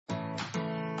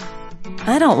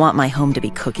I don't want my home to be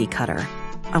cookie cutter.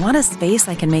 I want a space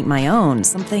I can make my own,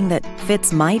 something that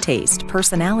fits my taste,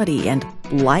 personality, and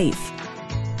life.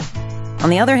 On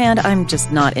the other hand, I'm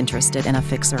just not interested in a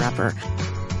fixer-upper.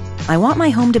 I want my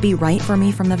home to be right for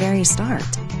me from the very start.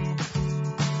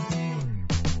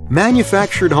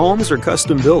 Manufactured homes are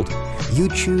custom built. You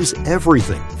choose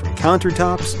everything from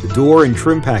countertops to door and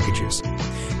trim packages.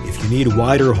 If you need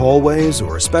wider hallways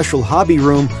or a special hobby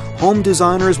room, home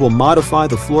designers will modify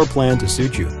the floor plan to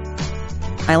suit you.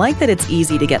 I like that it's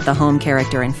easy to get the home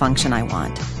character and function I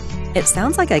want. It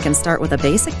sounds like I can start with a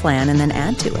basic plan and then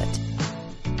add to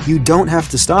it. You don't have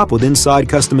to stop with inside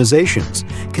customizations.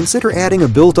 Consider adding a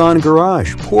built-on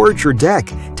garage, porch, or deck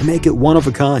to make it one of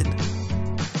a kind.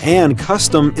 And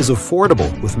custom is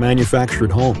affordable with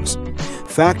manufactured homes.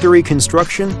 Factory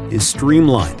construction is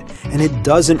streamlined, and it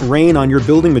doesn't rain on your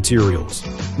building materials.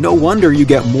 No wonder you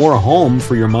get more home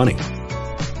for your money.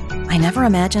 I never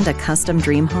imagined a custom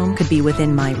dream home could be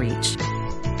within my reach.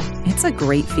 It's a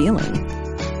great feeling.